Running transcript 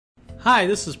Hi,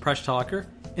 this is Presh Talker.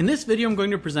 In this video I'm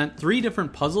going to present 3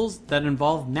 different puzzles that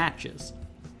involve matches.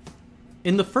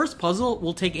 In the first puzzle,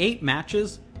 we'll take 8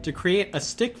 matches to create a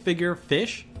stick figure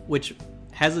fish which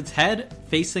has its head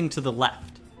facing to the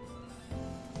left.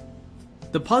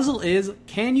 The puzzle is,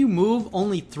 can you move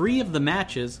only 3 of the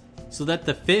matches so that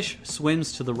the fish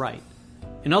swims to the right?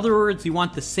 In other words, you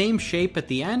want the same shape at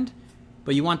the end,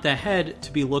 but you want the head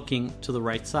to be looking to the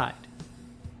right side.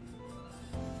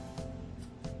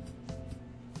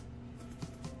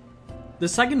 The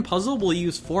second puzzle will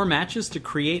use 4 matches to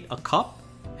create a cup,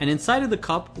 and inside of the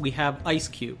cup we have ice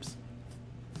cubes.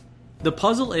 The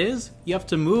puzzle is, you have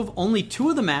to move only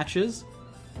 2 of the matches,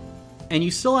 and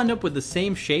you still end up with the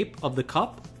same shape of the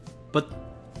cup, but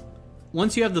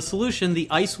once you have the solution, the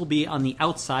ice will be on the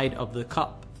outside of the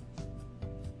cup.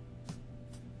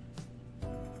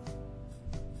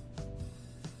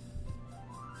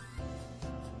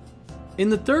 In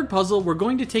the third puzzle, we're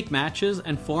going to take matches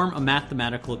and form a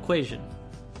mathematical equation.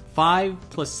 5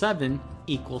 plus 7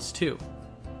 equals 2.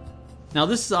 Now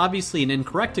this is obviously an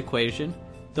incorrect equation.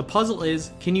 The puzzle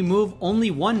is, can you move only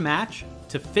 1 match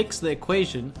to fix the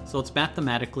equation so it's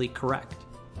mathematically correct?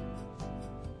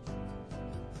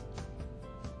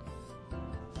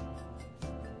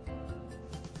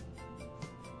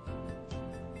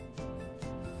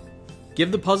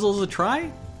 Give the puzzles a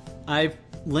try. I've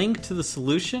linked to the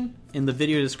solution in the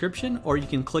video description, or you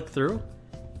can click through.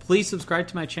 Please subscribe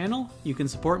to my channel. You can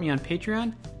support me on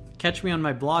Patreon, catch me on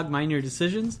my blog Mind Your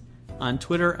Decisions, on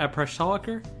Twitter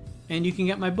 @PreshTalker, and you can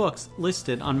get my books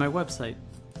listed on my website.